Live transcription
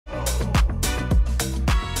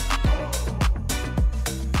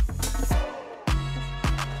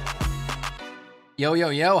Yo, yo,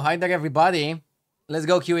 yo, hi there everybody. Let's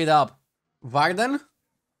go queue it up. Varden?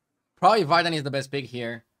 Probably Varden is the best pick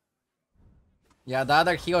here. Yeah, the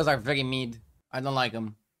other heroes are very mid. I don't like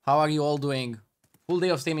them. How are you all doing? Full day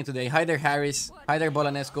of streaming today. Hi there, Harris. Hi there,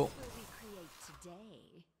 Bolanesco.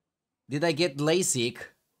 Did I get LASIK?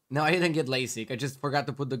 No, I didn't get LASIK. I just forgot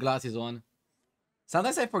to put the glasses on.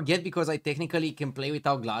 Sometimes I forget because I technically can play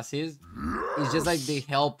without glasses. It's just like they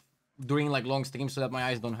help during like long streams so that my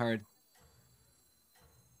eyes don't hurt.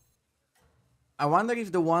 I wonder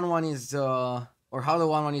if the 1-1 is, or how the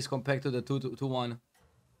 1-1 is compared to the 2-1.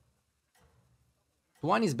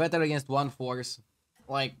 2-1 is better against 1-4s,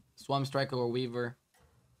 like Swamp Striker or Weaver.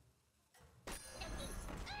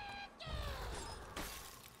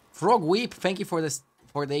 Frog Weep, thank you for this,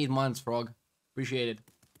 for the 8 months, Frog. Appreciate it.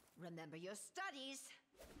 Remember your studies.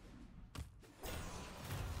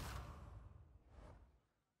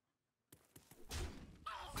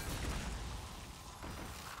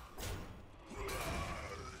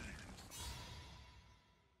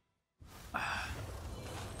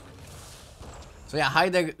 So yeah, hi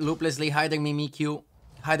there Looplessly, hi there Mimikyu,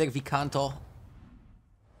 hi there Vicanto.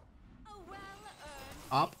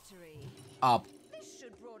 Up, up. This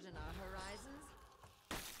should broaden our horizons.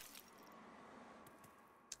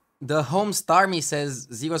 The Home Starmy says,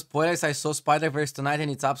 zero spoilers, I saw Spider-Verse tonight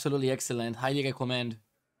and it's absolutely excellent. Highly recommend.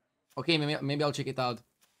 Okay, maybe I'll check it out.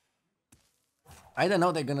 I don't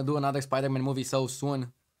know they're gonna do another Spider-Man movie so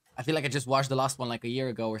soon. I feel like I just watched the last one like a year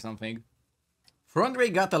ago or something. Front Ray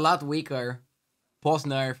got a lot weaker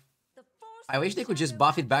post-nerf. I wish they could just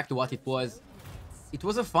buff it back to what it was. It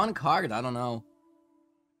was a fun card, I don't know.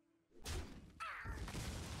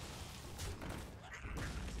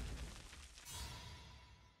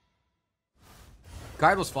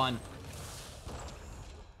 Card was fun.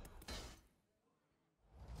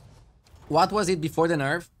 What was it before the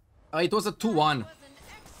nerf? It was a 2-1.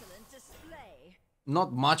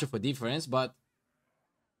 Not much of a difference, but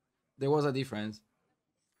there was a difference.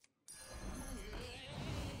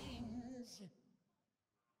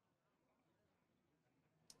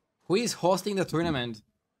 Who is hosting the tournament?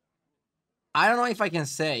 I don't know if I can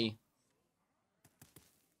say.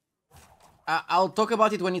 I'll talk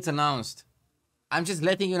about it when it's announced. I'm just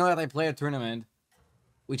letting you know that I play a tournament,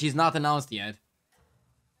 which is not announced yet.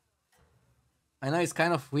 I know it's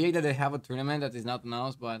kind of weird that they have a tournament that is not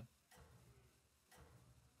announced, but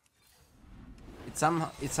it's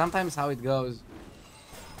sometimes how it goes.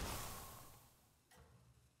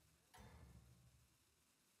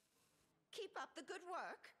 Keep up the good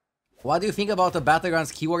work. What do you think about the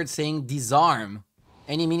Battlegrounds keyword saying disarm?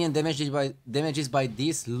 Any minion damages by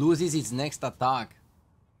this loses its next attack.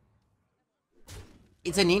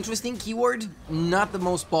 It's an interesting keyword, not the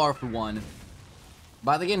most powerful one.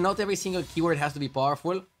 But again, not every single keyword has to be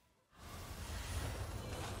powerful.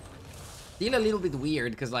 Still a little bit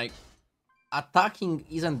weird, because like, attacking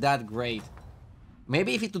isn't that great.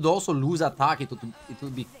 Maybe if it would also lose attack, it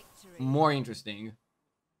would be more interesting.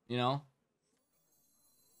 You know?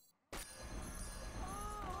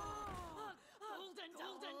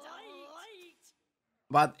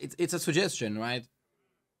 But it's a suggestion, right?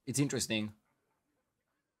 It's interesting.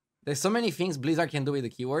 There's so many things Blizzard can do with the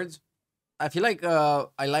keywords. I feel like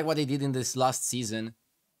I like what they did in this last season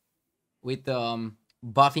with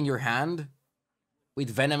buffing your hand with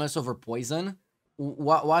venomous over poison.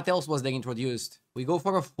 What else was they introduced? We go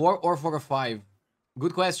for a 4 or for a 5?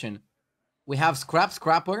 Good question. We have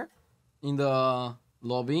Scrapper in the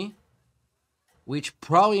lobby, which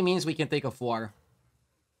probably means we can take a 4.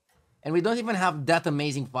 And we don't even have that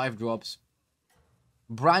amazing 5 drops.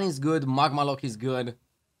 Bran is good, Magmalock is good.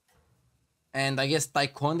 And I guess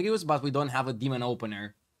Tychondrius, but we don't have a demon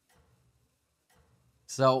opener.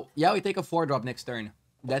 So, yeah, we take a 4 drop next turn.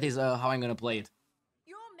 That is how I'm gonna play it.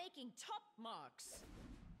 You're making top marks.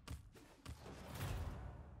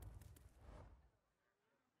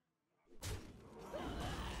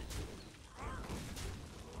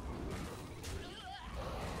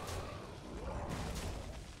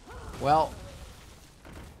 Well,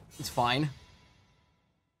 it's fine.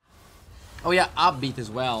 Oh yeah, upbeat as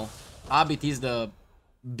well. Upbeat is the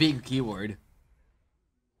big keyword.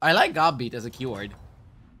 I like upbeat as a keyword.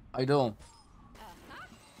 I do.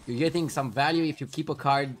 You're getting some value if you keep a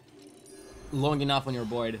card long enough on your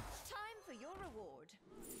board. Time for your reward.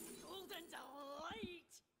 Golden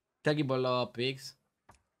delight. Terrible picks.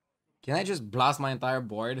 Can I just blast my entire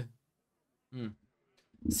board?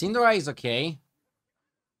 Syndra is okay.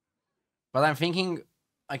 But I'm thinking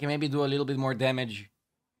I can maybe do a little bit more damage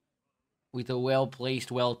with a well-placed,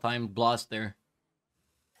 well-timed blaster.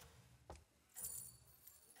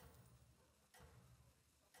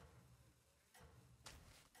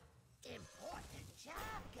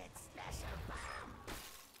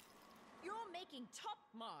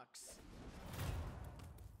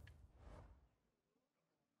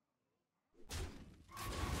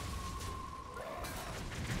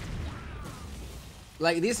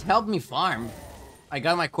 Like, this helped me farm. I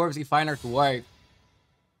got my corpse refiner to work.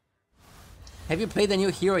 Have you played the new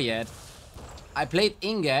hero yet? I played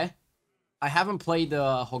Inge. I haven't played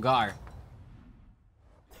Hogar.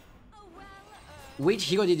 Which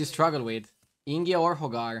hero did you struggle with? Inge or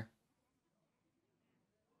Hogar?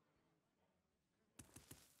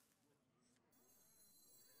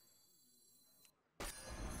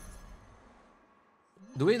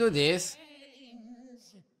 Do we do this?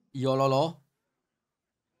 Yololo.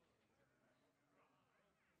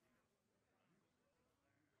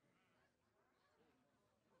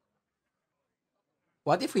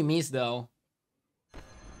 What if we miss though?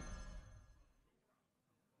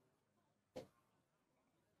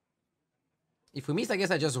 If we miss, I guess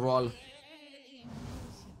I just roll.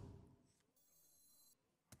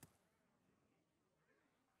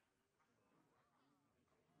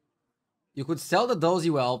 You could sell the Dozy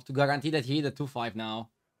Whelp to guarantee that he hit a 2-5 now.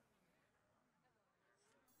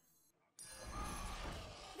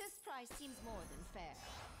 This price seems more than fair.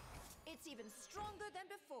 It's even stronger than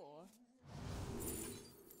before.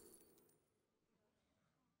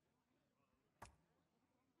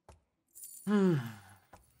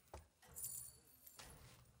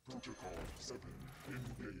 Protocol 7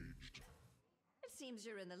 engaged. It seems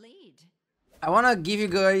you're in the lead. I want to give you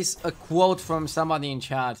guys a quote from somebody in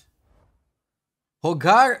chat.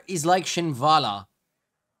 Hogar is like Shinvala.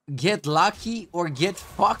 Get lucky or get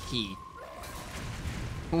fucky.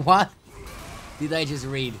 What did I just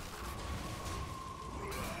read?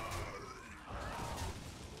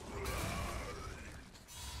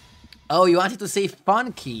 Oh, you wanted to say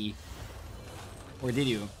funky. Or did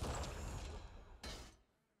you?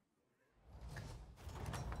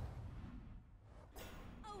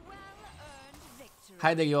 A well-earned victory.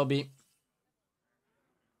 Hi there, Yobi.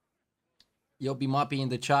 Yobi Moppy in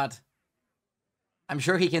the chat. I'm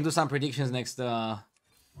sure he can do some predictions next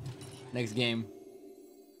game.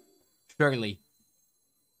 Surely.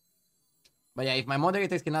 But yeah, if my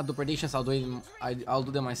moderators cannot do predictions, I'll do it. I'll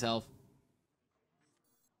do them myself.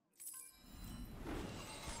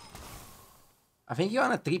 I think you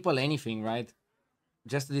wanna triple anything, right?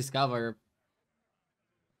 Just to discover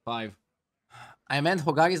 5. I meant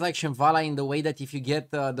Hogar is like Shimvala in the way that if you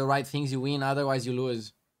get the right things, you win. Otherwise, you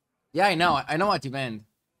lose. Yeah, I know. I know what you meant.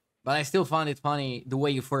 But I still found it funny the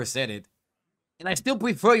way you first said it. And I still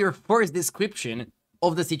prefer your first description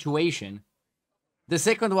of the situation. The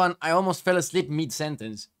second one, I almost fell asleep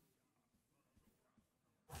mid-sentence.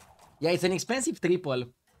 Yeah, it's an expensive triple,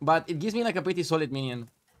 but it gives me like a pretty solid minion.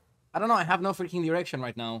 I don't know, I have no freaking direction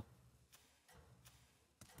right now.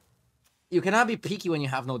 You cannot be picky when you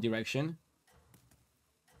have no direction.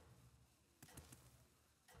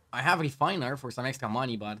 I have Refiner for some extra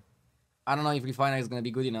money, but I don't know if Refiner is gonna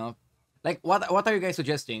be good enough. Like, what are you guys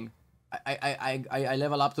suggesting? I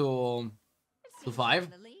level up to 5? In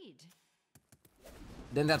the lead.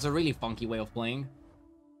 Then that's a really funky way of playing.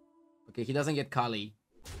 Okay, he doesn't get Kali.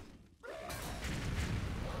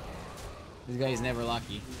 This guy is never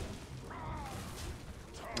lucky.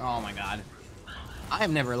 Oh my god. I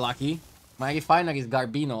am never lucky. My Refiner is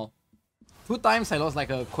Garbino. 2 times I lost like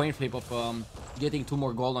a coin flip of getting 2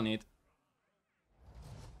 more gold on it.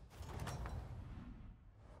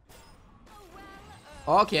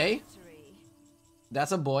 Okay. Victory.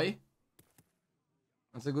 That's a boy.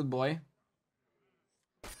 That's a good boy.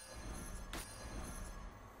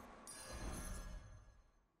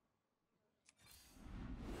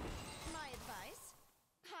 My advice,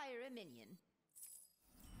 hire a minion.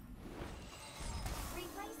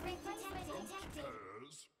 As and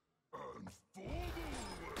forward.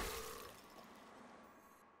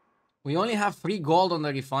 We only have 3 gold on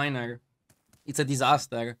the Refiner. It's a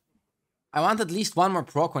disaster. I want at least 1 more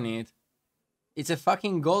proc on it. It's a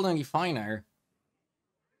fucking golden Refiner.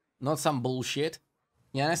 Not some bullshit.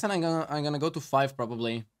 Yeah, next time I'm gonna go to 5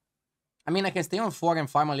 probably. I mean, I can stay on 4 and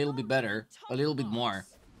farm a little bit better. A little bit more.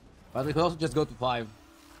 But we could also just go to 5.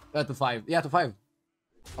 To 5. Yeah, to 5.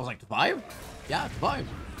 I was like, to 5? Yeah, to 5.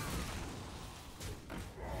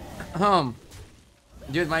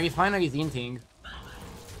 Dude, my Refiner is inting.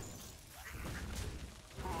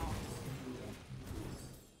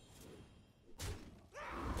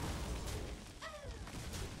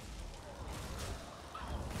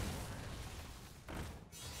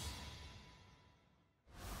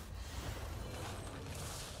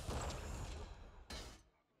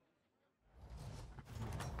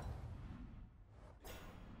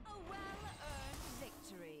 A well-earned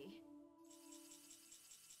victory.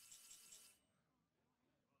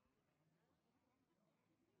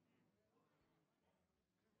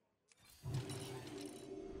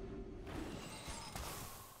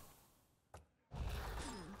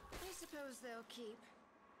 they'll keep.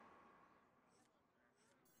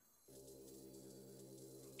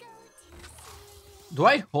 Do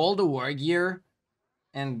I hold the war gear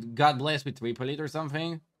and God bless with triple it or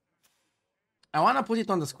something? I want to put it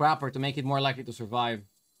on the scrapper to make it more likely to survive.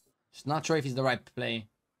 Just not sure if it's the right play.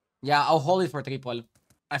 Yeah, I'll hold it for triple.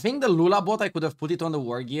 I think the Lula bot, I could have put it on the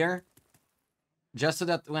war gear. Just so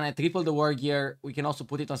that when I triple the war gear, we can also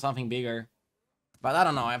put it on something bigger. But I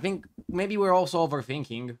don't know. I think maybe we're also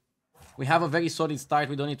overthinking. We have a very solid start.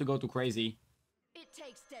 We don't need to go too crazy. It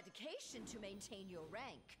takes dedication to maintain your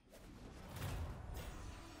rank.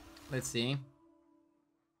 Let's see.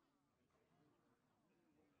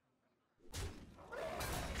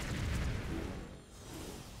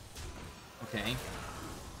 Okay.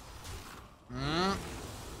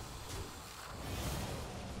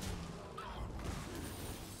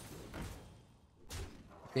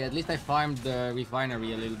 Okay, at least I farmed the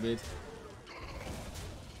refinery a little bit.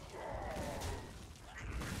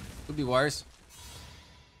 Could be worse.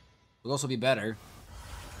 Could also be better.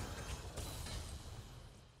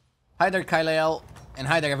 Hi there, Kyle, and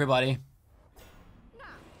hi there, everybody.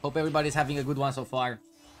 Hope everybody's having a good one so far.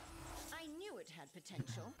 I knew it had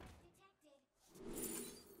potential.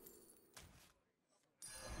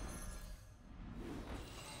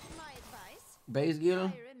 My advice: Base Gill?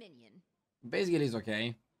 hire a minion. Base Gill is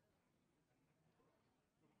okay.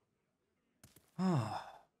 I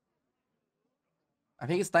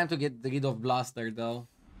think it's time to get rid of Blaster, though.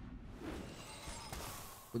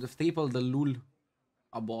 Could have tripled the Lul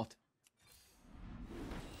a bot.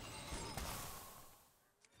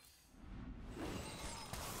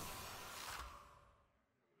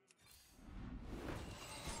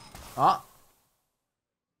 Ah!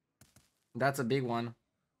 That's a big one.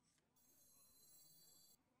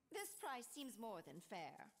 This price seems more than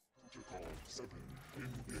fair. Protocol 7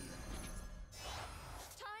 engaged.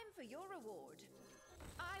 Time for your reward.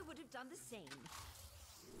 I would have done the same.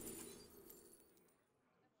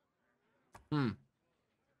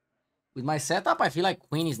 With my setup, I feel like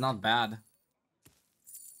Queen is not bad.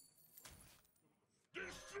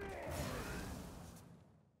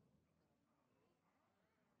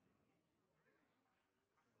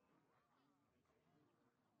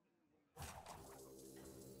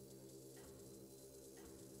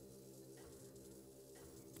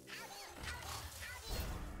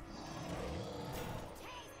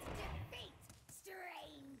 Defeat,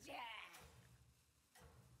 stranger!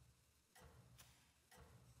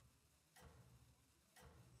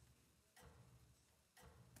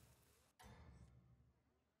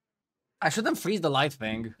 I shouldn't freeze the light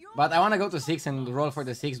thing, but I want to go to 6 and roll for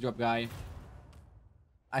the 6 drop guy.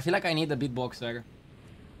 I feel like I need the beatboxer.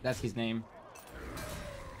 That's his name.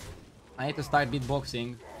 I need to start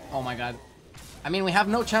beatboxing. Oh my god. I mean, we have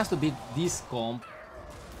no chance to beat this comp,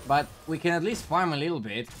 but we can at least farm a little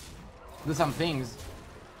bit. Do some things.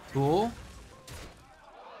 2,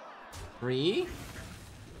 3,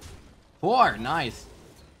 4. Nice.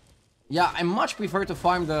 Yeah, I much prefer to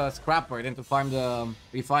farm the scrapper than to farm the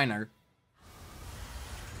refiner.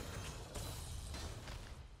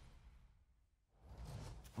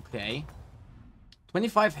 Okay.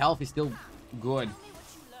 25 health is still good. Tell me what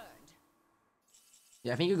you learned.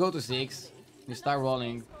 Yeah, I think you go to 6. You start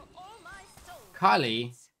rolling. For all my soul.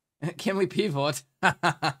 Kali? Can we pivot?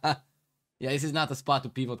 Yeah, this is not a spot to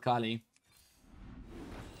pivot Kali.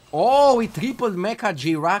 Oh, we tripled Mecha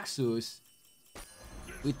Jiraxus.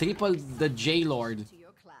 We tripled the J-Lord. To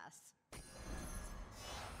your class.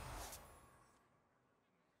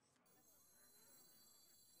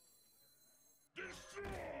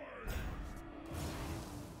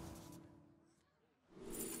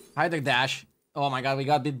 Hi there, Dash. Oh my god, we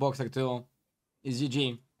got Beatboxer too. It's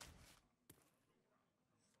GG.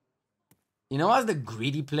 You know what's the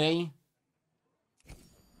greedy play?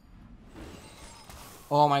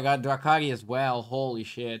 Oh my god, Drakari as well. Holy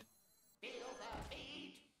shit.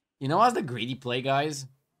 You know what's the greedy play, guys?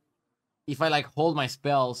 If I like hold my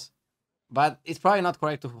spells. But it's probably not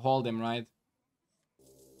correct to hold them, right?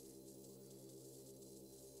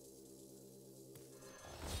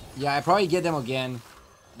 Yeah, I probably get them again.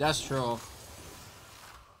 That's true.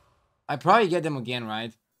 I probably get them again,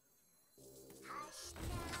 right? Hush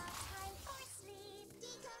now, time for sleep.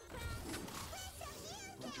 Decompress.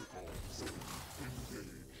 Protocol 7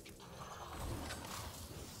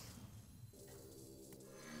 engaged.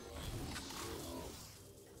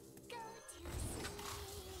 Go to sleep.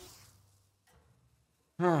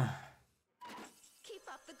 Keep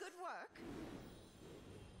up the good work.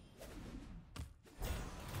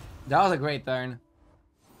 That was a great turn.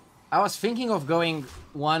 I was thinking of going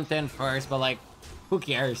 110 first, but like, who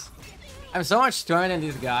cares? I'm so much stronger than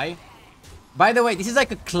this guy. By the way, this is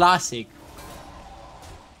like a classic.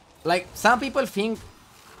 Like, some people think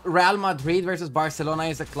Real Madrid versus Barcelona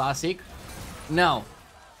is a classic. No.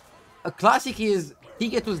 A classic is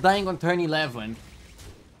Ticket was dying on turn 11.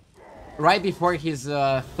 Right before his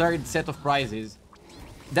third set of prizes.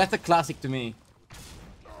 That's a classic to me.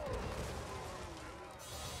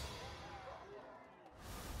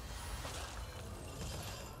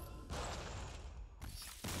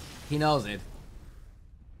 He knows it.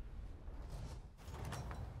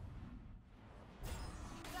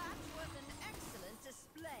 That was an excellent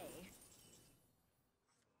display.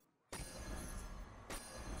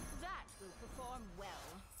 That will perform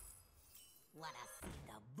well. Wanna see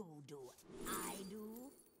the voodoo I do?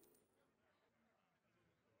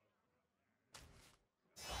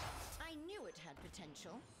 I knew it had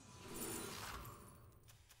potential.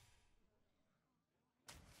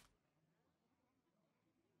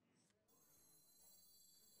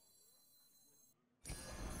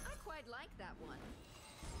 I quite like that one.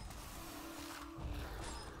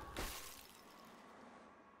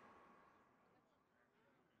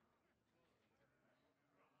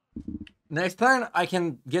 Next turn, I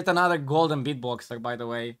can get another golden beatboxer, by the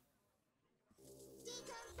way.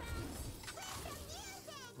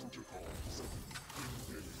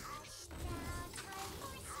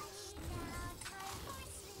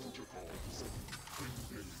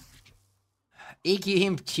 Icky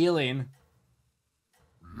him chilling.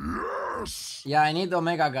 Yes! Yeah, I need the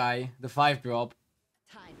Omega guy, the 5-drop.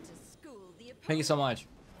 Time to school the Thank you so much.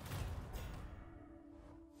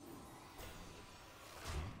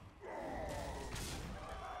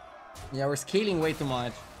 Yeah, we're scaling way too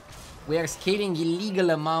much. We are scaling illegal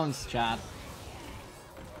amounts, chat.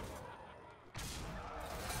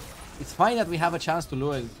 It's fine that we have a chance to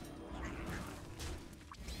lose.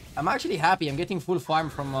 I'm actually happy. I'm getting full farm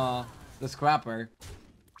from the Scrapper.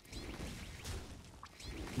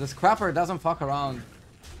 The Scrapper doesn't fuck around.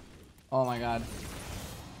 Oh my god.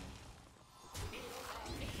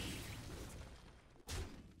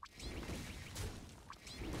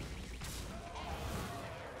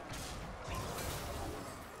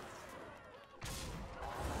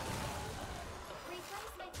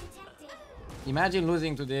 Replacement detected. Imagine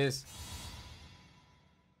losing to this.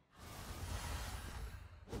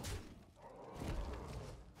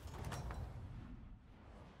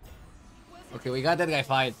 Okay, we got that guy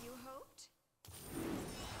fight. you hoped.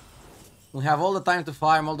 We have all the time to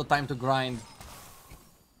farm, all the time to grind.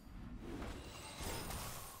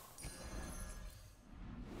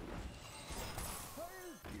 I'll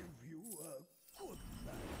give you a good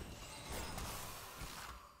night.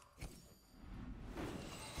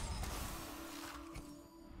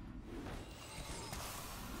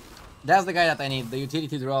 That's the guy that I need, the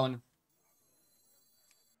utility drone.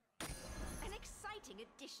 An exciting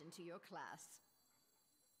addition to your class.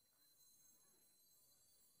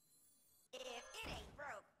 If it ain't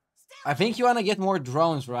broke, still I think you wanna get more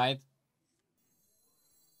drones, right?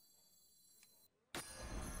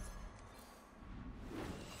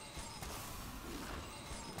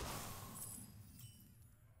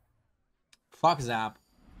 Fuck Zap.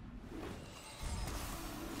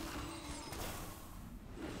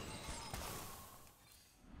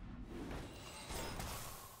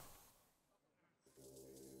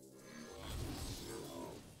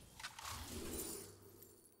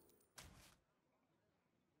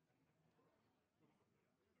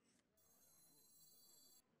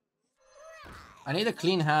 I need a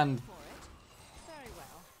clean hand. For it. Very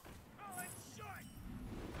well.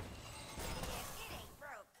 if it ain't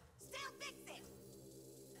broke, still fix it.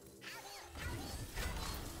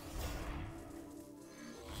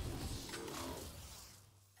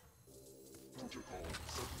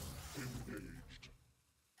 Protocols engaged.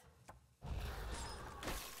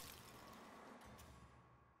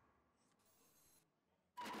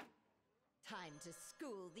 Time to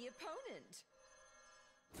school the opponent.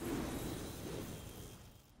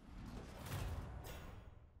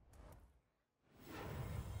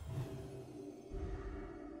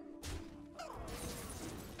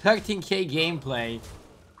 $13K gameplay.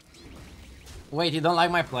 Wait, you don't like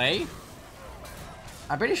my play?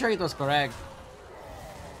 I'm pretty sure it was correct.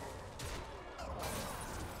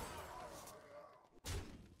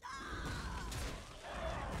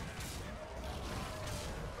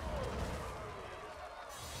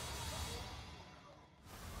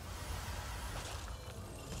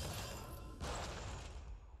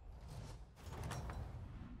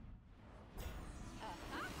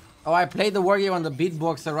 Oh, I played the warrior on the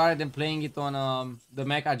beatboxer rather than playing it on the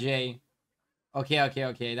Mecha J.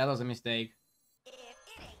 Okay. That was a mistake. If it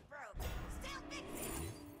ain't broke, still fix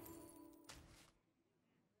it.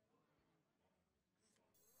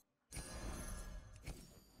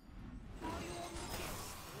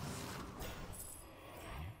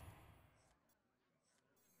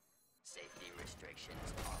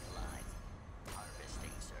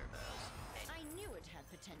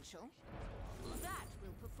 special. That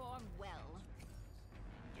will perform well.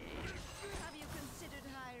 Have you considered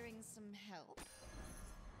hiring some help?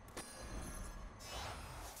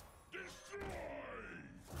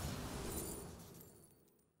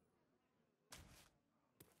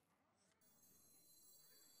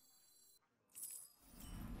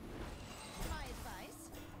 My advice,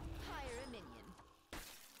 hire a minion.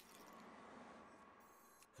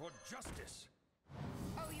 For justice.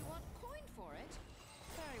 Oh, you want coin for it?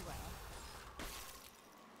 Very well.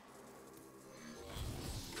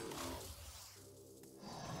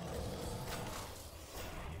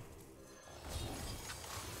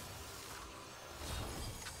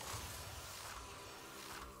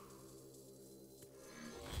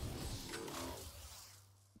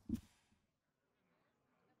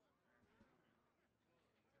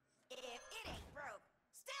 If it ain't broke,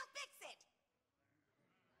 still fix it.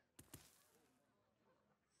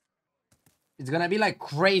 It's gonna be like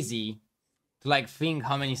crazy to like think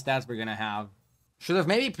how many stats we're gonna have. Should have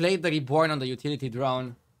maybe played the Reborn on the utility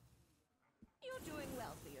drone. You're doing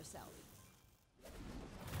well for yourself.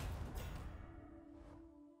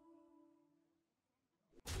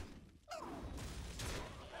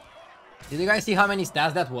 Did you guys see how many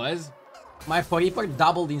stats that was? My Reaper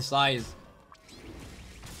doubled in size.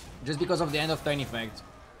 Just because of the end of turn effect.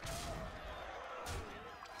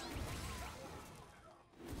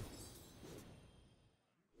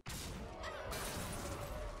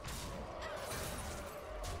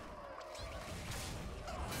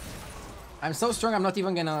 I'm so strong I'm not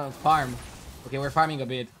even gonna farm. Okay, we're farming a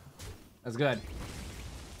bit. That's good.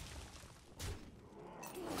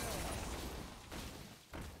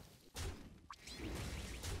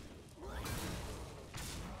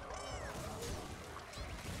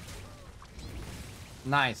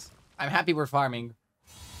 Nice. I'm happy we're farming.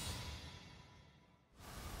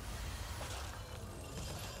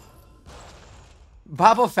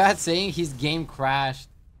 Babo Fat saying his game crashed.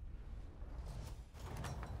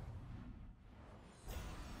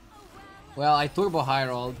 Well, I turbo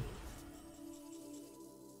Highrolled.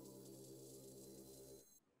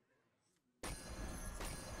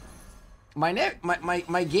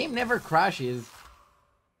 My game never crashes.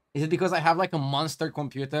 Is it because I have like a monster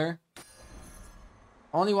computer?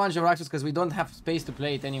 Only one Jiraxus because we don't have space to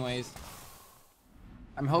play it anyways.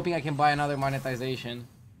 I'm hoping I can buy another monetization.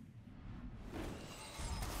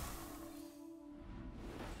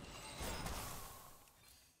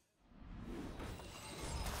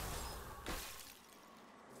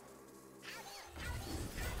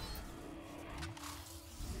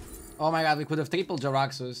 Oh my god, we could have tripled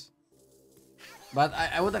Jiraxus. But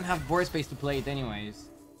I wouldn't have board space to play it anyways.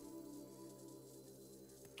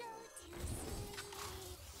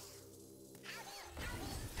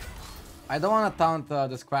 I don't want to taunt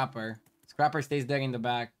the Scrapper. Scrapper stays there in the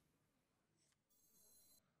back.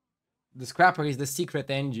 The Scrapper is the secret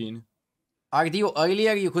engine. RDO,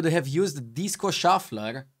 earlier you could have used Disco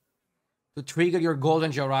Shuffler to trigger your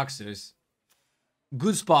Golden Jiraxus.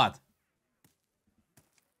 Good spot.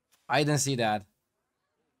 I didn't see that.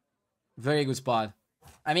 Very good spot.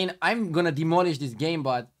 I mean, I'm gonna demolish this game,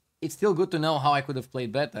 but it's still good to know how I could have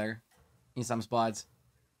played better in some spots.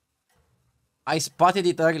 I spotted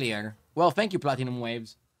it earlier. Well, thank you, Platinum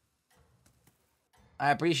Waves.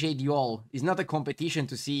 I appreciate you all. It's not a competition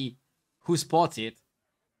to see who spots it.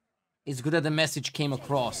 It's good that the message came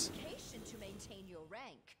across. Dedication to maintain your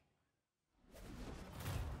rank.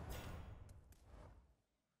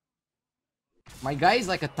 My guy is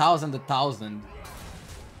like 1,000.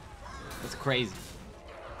 That's crazy.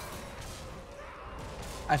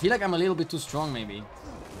 I feel like I'm a little bit too strong, maybe.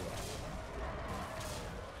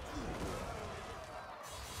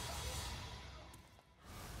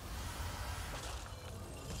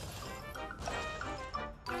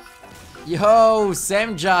 Yo,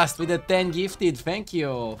 Sam Just with the 10 gifted. Thank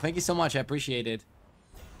you. Thank you so much. I appreciate it.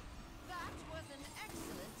 That was an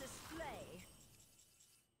excellent display.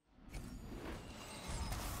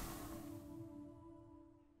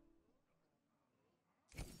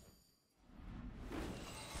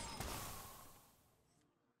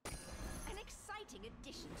 An exciting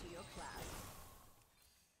addition to your class.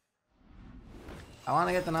 I want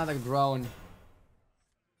to get another drone.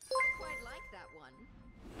 I quite like that one.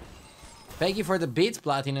 Thank you for the beats,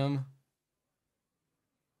 Platinum.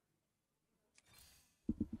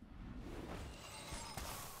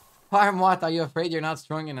 Farm what? Are you afraid you're not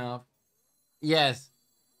strong enough? Yes.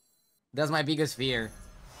 That's my biggest fear.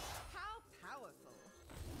 How powerful.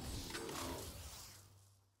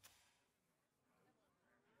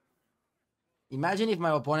 Imagine if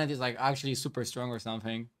my opponent is like actually super strong or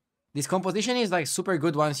something. This composition is like super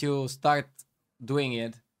good once you start doing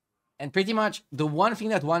it. And pretty much the one thing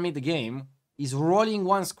that won me the game is rolling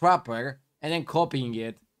one scrapper and then copying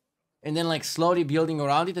it. And then like slowly building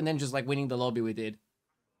around it and then just like winning the lobby with it.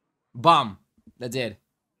 Bam! That's it.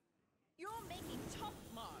 You're making top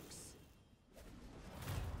marks.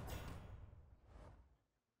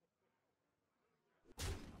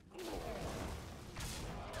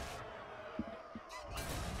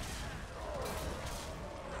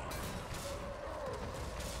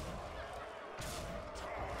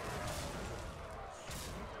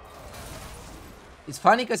 It's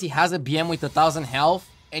funny because he has a BM with 1000 health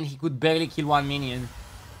and he could barely kill one minion.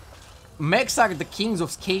 Mechs are the kings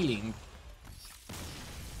of scaling.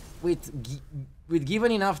 With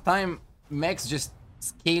given enough time, mechs just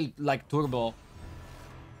scale like turbo.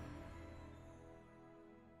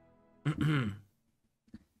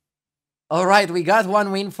 Alright, we got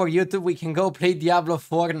one win for YouTube. We can go play Diablo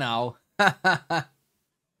 4 now.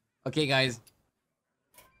 Okay, guys.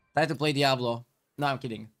 Time to play Diablo. No, I'm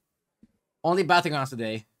kidding. Only Battlegrounds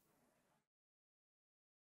today.